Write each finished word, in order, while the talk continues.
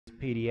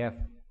PDF.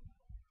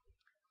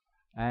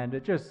 And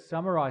it just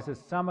summarizes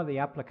some of the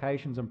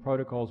applications and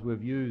protocols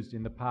we've used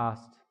in the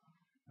past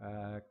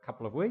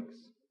couple of weeks.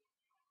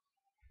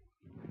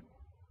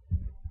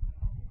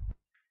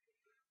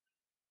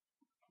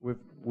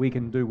 We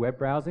can do web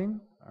browsing,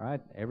 all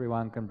right?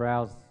 Everyone can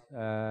browse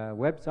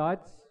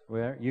websites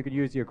where you can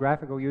use your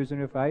graphical user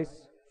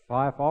interface,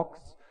 Firefox.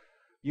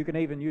 You can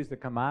even use the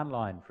command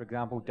line, for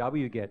example,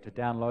 wget, to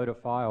download a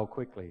file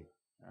quickly,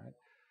 all right?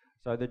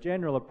 So the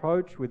general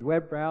approach with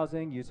web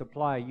browsing, you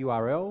supply a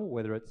URL,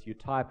 whether it's you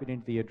type it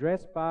into the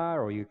address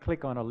bar or you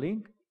click on a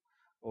link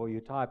or you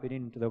type it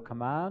into the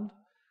command,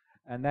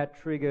 and that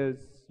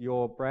triggers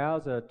your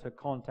browser to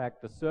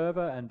contact the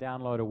server and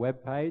download a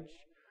web page.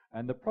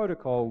 And the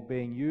protocol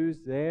being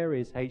used there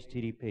is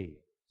HTTP.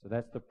 So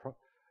that's the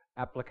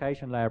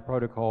application layer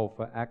protocol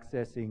for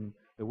accessing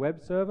the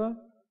web server.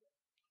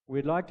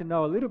 We'd like to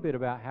know a little bit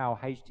about how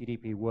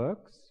HTTP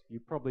works. You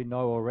probably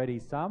know already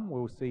some.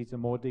 We'll see some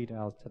more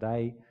details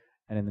today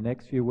and in the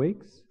next few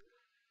weeks.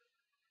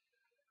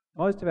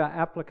 Most of our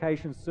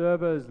application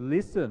servers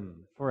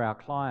listen for our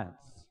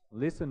clients,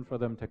 listen for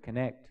them to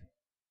connect.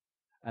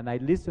 And they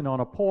listen on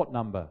a port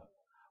number.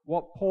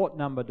 What port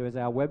number does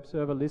our web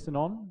server listen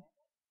on?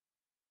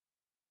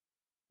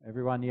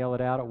 Everyone yell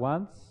it out at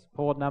once.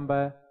 Port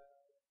number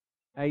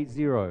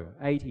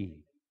 80.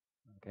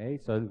 Okay,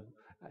 so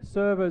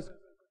servers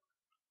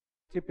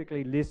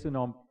typically listen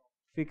on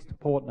fixed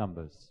port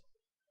numbers.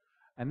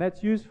 And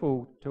that's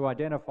useful to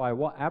identify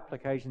what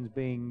application is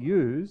being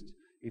used.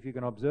 If you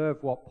can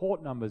observe what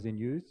port number is in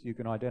use, you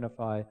can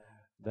identify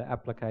the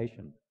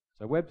application.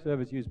 So web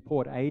servers use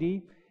port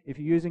 80. If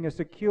you're using a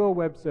secure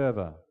web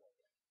server,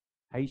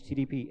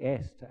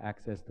 HTTPS to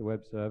access the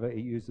web server, it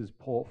uses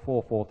port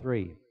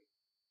 443.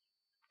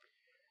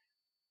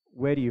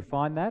 Where do you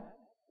find that?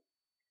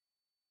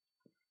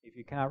 If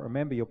you can't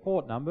remember your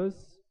port numbers,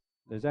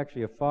 there's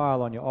actually a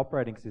file on your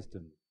operating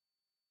system,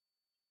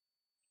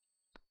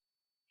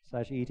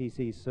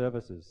 /etc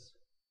services.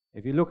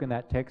 If you look in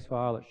that text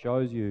file, it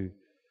shows you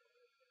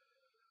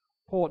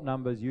port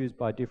numbers used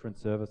by different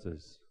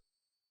services.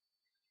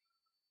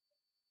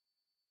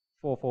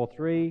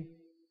 443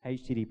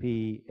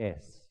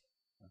 HTTPS.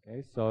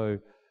 Okay, so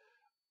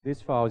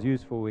this file is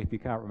useful if you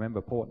can't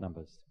remember port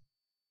numbers.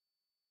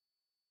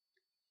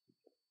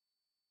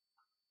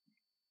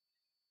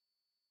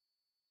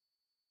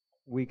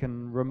 We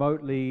can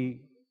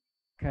remotely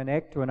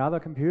connect to another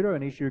computer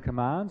and issue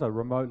commands, a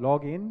remote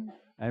login,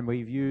 and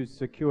we've used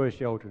Secure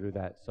Shell to do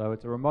that. So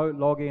it's a remote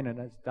login and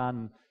it's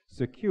done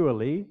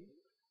securely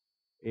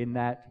in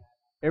that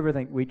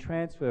everything we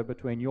transfer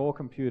between your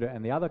computer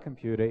and the other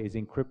computer is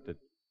encrypted.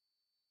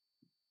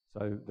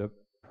 So the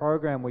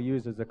program we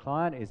use as a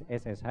client is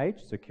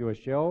SSH, Secure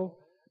Shell,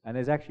 and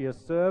there's actually a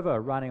server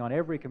running on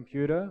every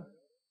computer,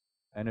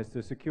 and it's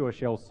the Secure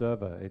Shell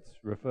server. It's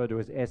referred to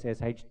as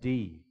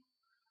SSHD.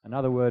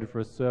 Another word for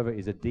a server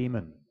is a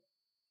daemon.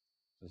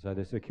 So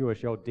the Secure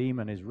Shell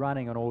daemon is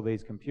running on all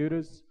these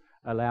computers,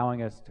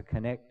 allowing us to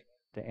connect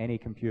to any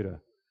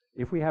computer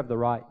if we have the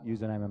right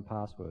username and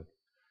password.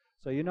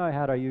 So you know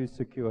how to use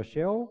Secure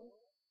Shell.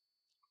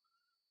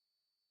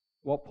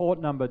 What port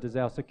number does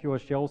our Secure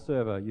Shell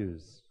server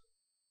use?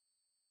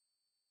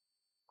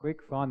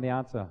 Quick, find the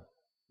answer.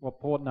 What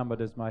port number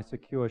does my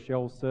Secure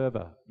Shell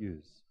server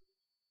use?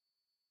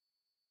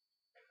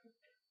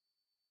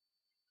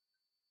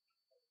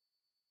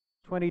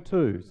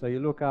 /22. So you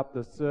look up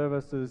the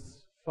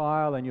services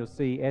file and you'll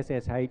see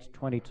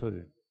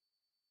SSH/22.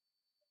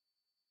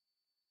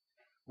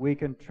 We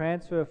can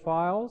transfer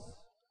files.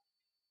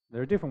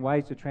 There are different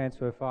ways to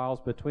transfer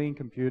files between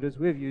computers.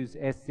 We've used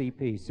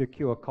SCP,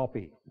 Secure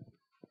Copy.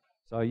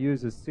 So it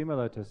uses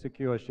similar to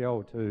Secure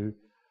Shell to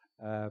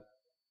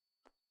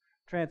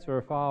transfer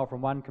a file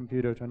from one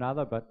computer to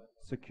another, but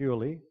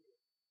securely.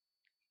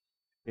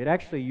 It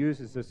actually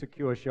uses the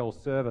Secure Shell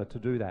server to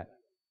do that.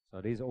 So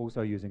it is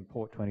also using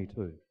port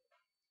 22.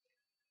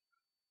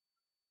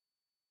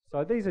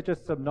 So these are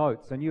just some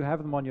notes, and you have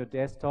them on your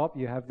desktop.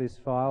 You have this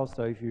file,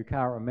 so if you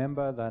can't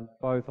remember, then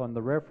both on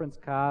the reference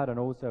card and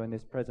also in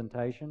this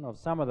presentation of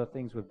some of the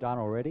things we've done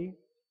already.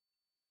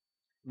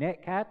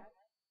 Netcat,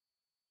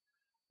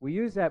 we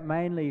use that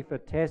mainly for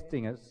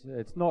testing.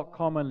 It's not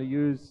commonly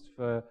used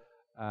for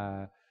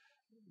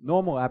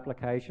normal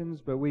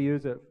applications, but we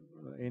use it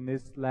in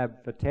this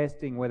lab for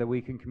testing whether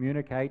we can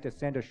communicate to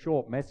send a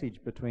short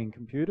message between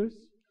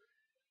computers.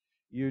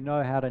 You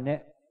know how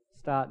to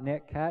start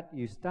Netcat.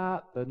 You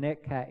start the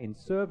Netcat in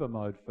server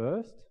mode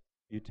first.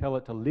 You tell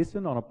it to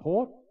listen on a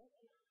port,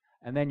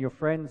 and then your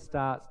friend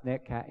starts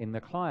Netcat in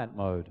the client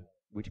mode,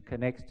 which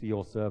connects to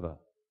your server.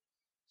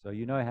 So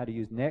you know how to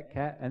use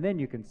Netcat, and then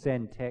you can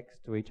send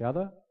text to each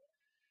other.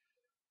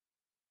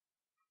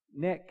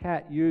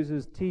 Netcat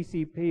uses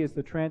TCP as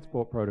the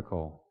transport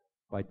protocol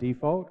by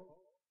default.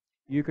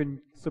 You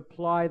can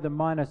supply the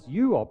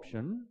 -u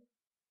option,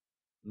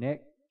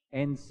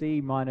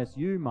 NC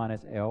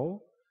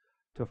 -u-L,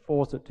 to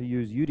force it to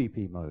use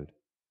UDP mode.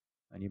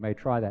 And you may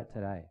try that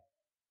today.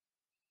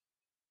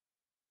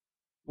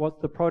 What's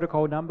the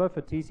protocol number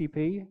for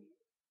TCP?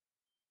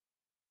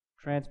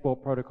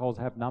 transport protocols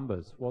have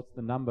numbers. What's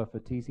the number for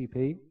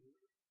TCP?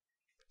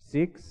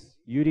 6.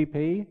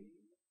 UDP?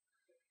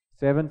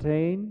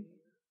 17.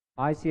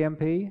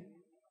 ICMP?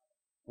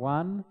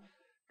 1.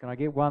 Can I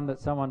get one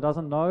that someone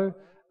doesn't know?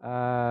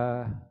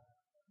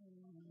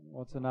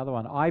 What's another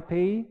one?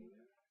 IP?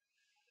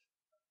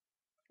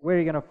 Where are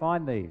you going to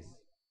find these?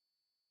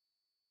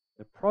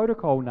 The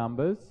protocol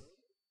numbers,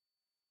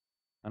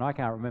 and I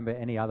can't remember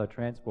any other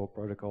transport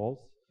protocols,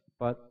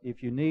 but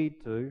if you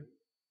need to,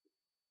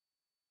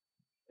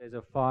 there's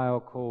a file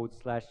called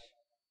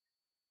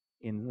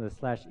in the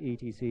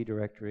 /etc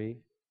directory,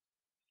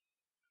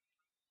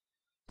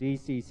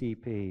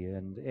 DCCP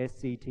and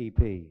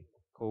SCTP,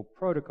 called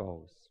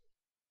protocols.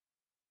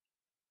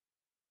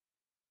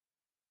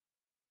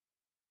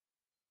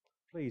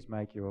 Please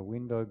make your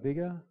window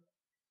bigger.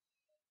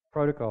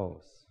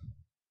 Protocols.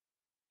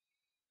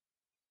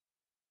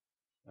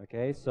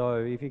 Okay, so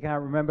if you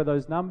can't remember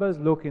those numbers,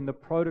 look in the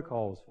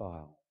protocols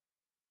file.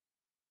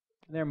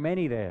 There are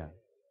many there.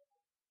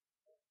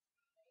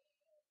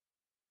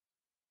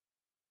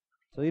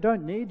 So you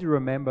don't need to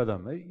remember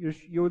them.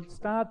 You'll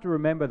start to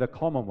remember the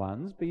common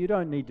ones, but you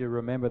don't need to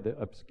remember the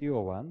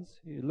obscure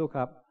ones. You look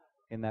up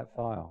in that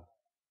file,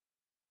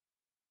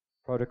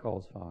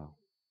 protocols file.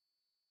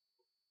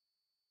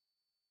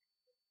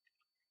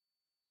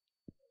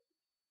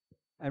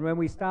 And when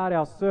we start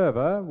our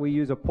server, we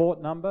use a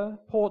port number.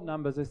 Port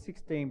numbers are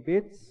 16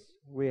 bits.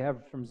 We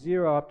have from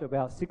 0 up to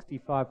about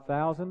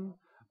 65,000.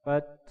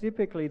 But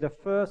typically the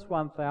first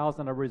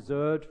 1,000 are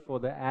reserved for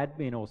the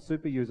admin or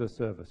super user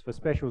service, for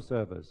special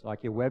servers,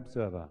 like your web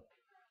server.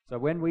 So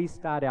when we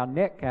start our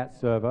netcat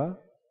server,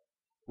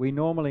 we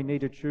normally need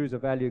to choose a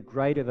value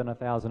greater than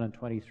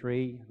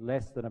 1,023,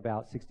 less than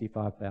about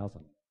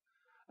 65,000.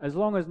 As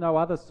long as no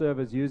other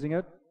server's using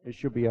it, it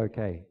should be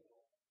okay.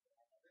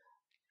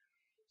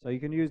 So you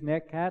can use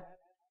netcat.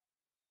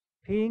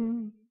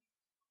 Ping,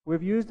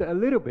 we've used it a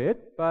little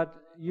bit, but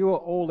you are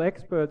all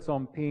experts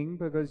on ping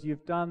because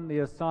you've done the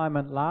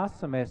assignment last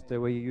semester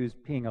where you use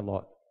ping a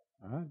lot.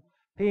 Right?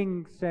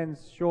 Ping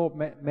sends short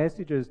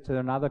messages to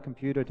another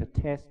computer to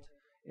test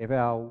if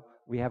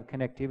we have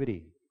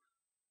connectivity.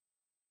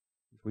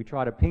 We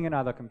try to ping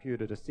another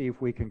computer to see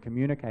if we can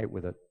communicate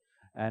with it.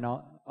 And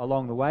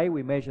along the way,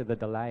 we measure the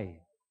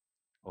delay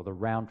or the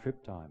round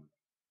trip time.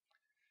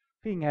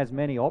 Ping has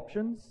many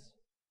options.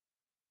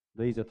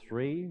 These are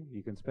 3.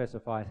 You can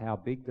specify how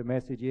big the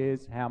message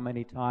is, how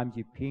many times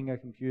you ping a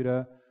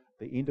computer,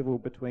 the interval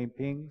between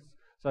pings.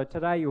 So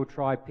today you'll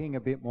try ping a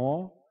bit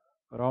more,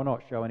 but I'll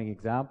not show any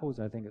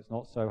examples. I think it's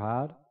not so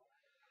hard.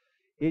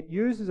 It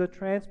uses a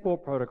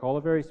transport protocol,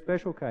 a very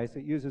special case.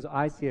 It uses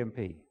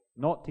ICMP,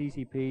 not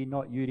TCP,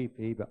 not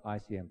UDP, but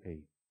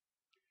ICMP.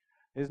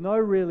 There's no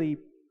really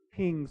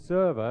ping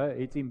server.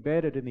 It's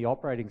embedded in the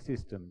operating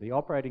system. The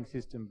operating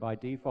system by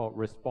default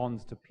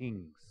responds to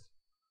pings.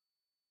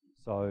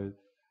 So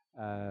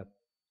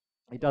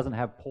it doesn't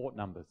have port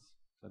numbers.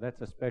 So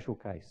that's a special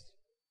case.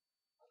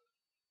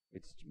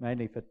 It's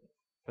mainly for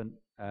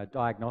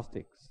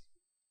diagnostics.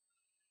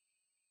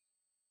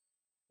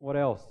 What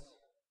else?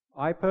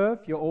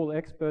 iPerf, you're all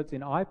experts in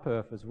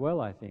iPerf as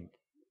well, I think.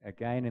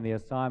 Again, in the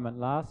assignment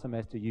last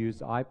semester, you used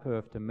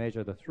iPerf to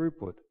measure the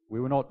throughput. We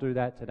will not do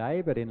that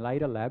today, but in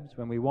later labs,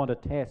 when we want to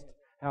test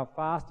how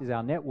fast is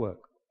our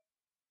network,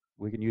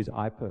 we can use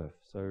iPerf.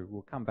 So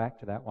we'll come back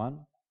to that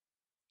one.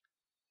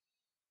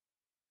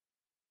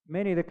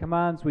 Many of the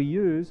commands we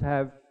use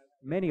have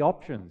many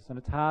options, and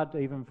it's hard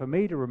even for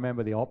me to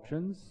remember the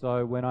options.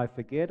 So when I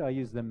forget, I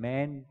use the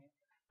man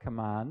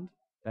command.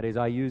 That is,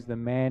 I use the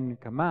man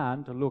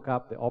command to look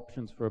up the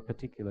options for a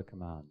particular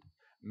command.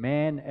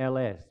 Man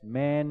ls,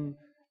 man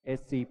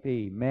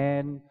scp,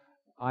 man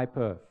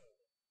iperf.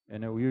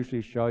 And it will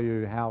usually show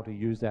you how to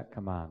use that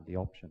command, the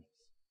options.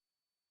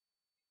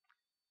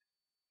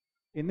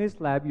 In this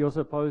lab, you're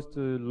supposed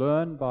to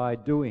learn by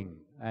doing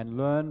and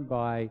learn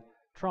by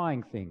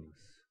trying things.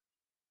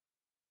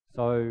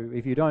 So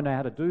if you don't know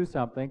how to do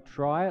something,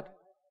 try it,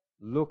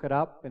 look it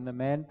up in the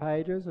man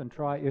pages and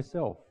try it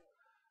yourself.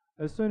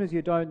 As soon as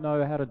you don't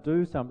know how to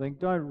do something,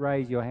 don't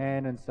raise your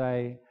hand and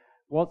say,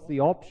 what's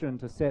the option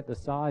to set the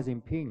size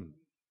in ping?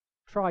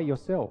 Try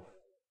yourself.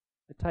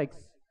 It takes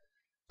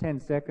 10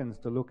 seconds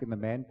to look in the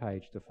man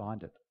page to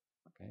find it.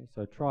 Okay,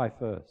 so try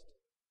first.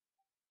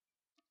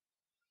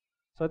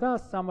 So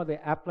those are some of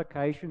the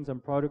applications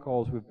and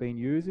protocols we've been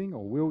using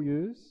or will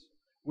use.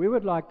 We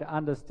would like to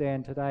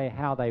understand today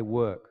how they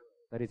work.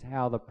 That is,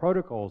 how the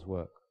protocols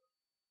work.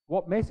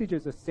 What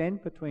messages are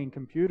sent between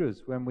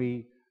computers when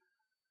we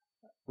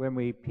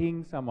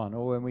ping someone,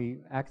 or when we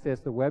access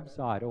the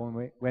website,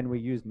 or when we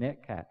use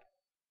netcat.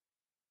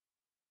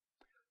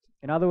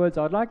 In other words,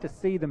 I'd like to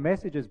see the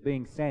messages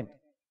being sent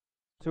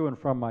to and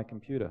from my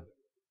computer.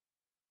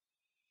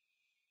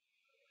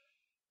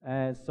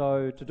 And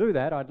so to do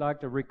that, I'd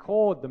like to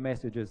record the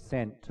messages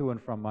sent to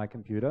and from my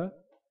computer.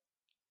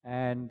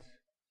 And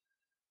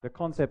the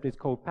concept is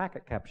called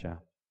packet capture.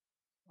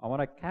 I want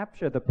to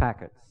capture the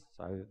packets.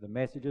 So the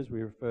messages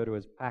we refer to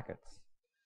as packets.